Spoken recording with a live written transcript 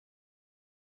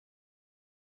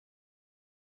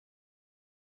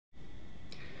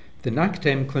The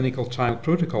NaCTeM Clinical Trial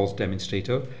Protocols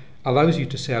Demonstrator allows you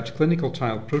to search clinical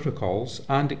trial protocols,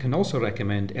 and it can also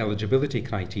recommend eligibility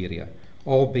criteria,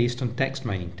 all based on text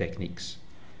mining techniques.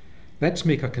 Let's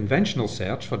make a conventional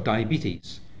search for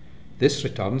diabetes. This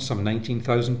returns some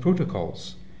 19,000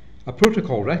 protocols. A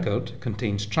protocol record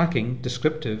contains tracking,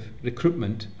 descriptive,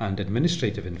 recruitment, and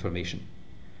administrative information.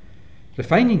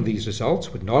 Refining these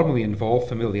results would normally involve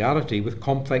familiarity with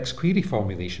complex query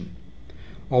formulation.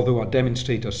 Although our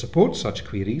demonstrator supports such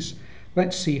queries,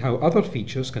 let's see how other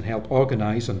features can help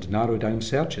organize and narrow down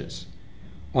searches.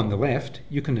 On the left,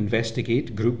 you can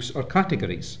investigate groups or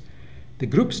categories. The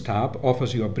Groups tab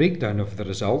offers you a breakdown of the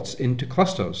results into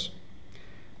clusters.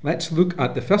 Let's look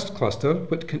at the first cluster,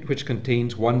 which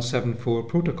contains 174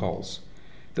 protocols.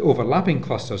 The overlapping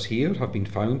clusters here have been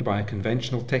found by a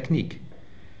conventional technique.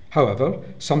 However,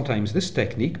 sometimes this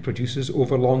technique produces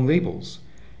overlong labels.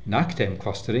 NaCTeM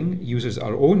clustering uses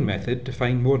our own method to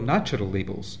find more natural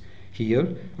labels.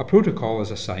 Here, a protocol is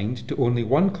assigned to only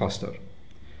one cluster.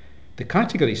 The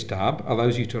Categories tab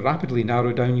allows you to rapidly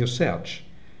narrow down your search.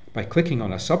 By clicking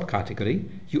on a subcategory,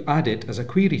 you add it as a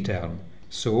query term.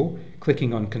 So,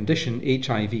 clicking on Condition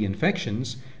HIV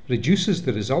infections reduces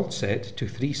the result set to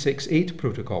 368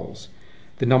 protocols.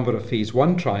 The number of Phase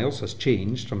 1 trials has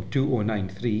changed from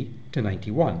 2093 to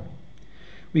 91.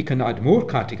 We can add more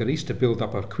categories to build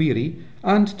up our query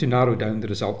and to narrow down the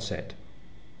result set.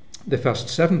 The first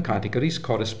 7 categories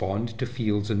correspond to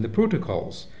fields in the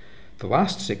protocols. The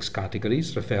last 6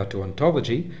 categories refer to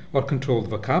ontology or controlled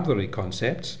vocabulary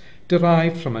concepts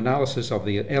derived from analysis of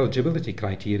the eligibility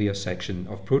criteria section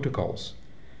of protocols.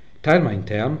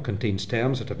 Term contains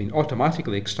terms that have been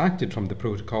automatically extracted from the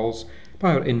protocols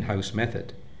by our in-house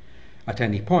method. At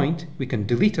any point, we can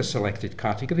delete a selected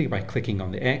category by clicking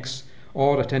on the X,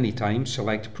 or at any time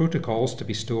select protocols to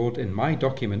be stored in My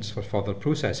Documents for further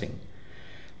processing.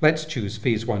 Let's choose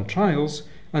Phase 1 trials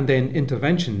and then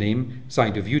intervention name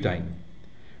zidovudine.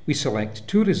 We select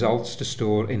 2 results to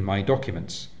store in My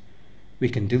Documents. We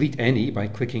can delete any by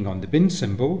clicking on the bin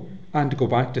symbol and go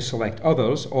back to select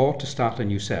others or to start a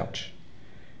new search.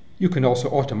 You can also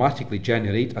automatically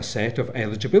generate a set of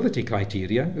eligibility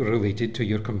criteria related to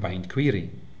your combined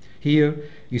query. Here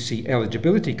you see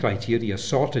eligibility criteria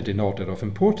sorted in order of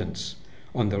importance.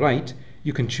 On the right,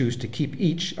 you can choose to keep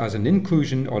each as an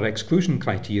inclusion or exclusion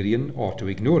criterion or to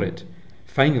ignore it.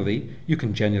 Finally, you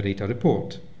can generate a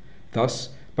report. Thus,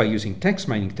 by using text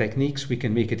mining techniques, we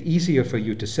can make it easier for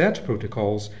you to search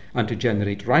protocols and to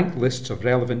generate ranked lists of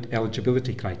relevant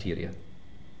eligibility criteria.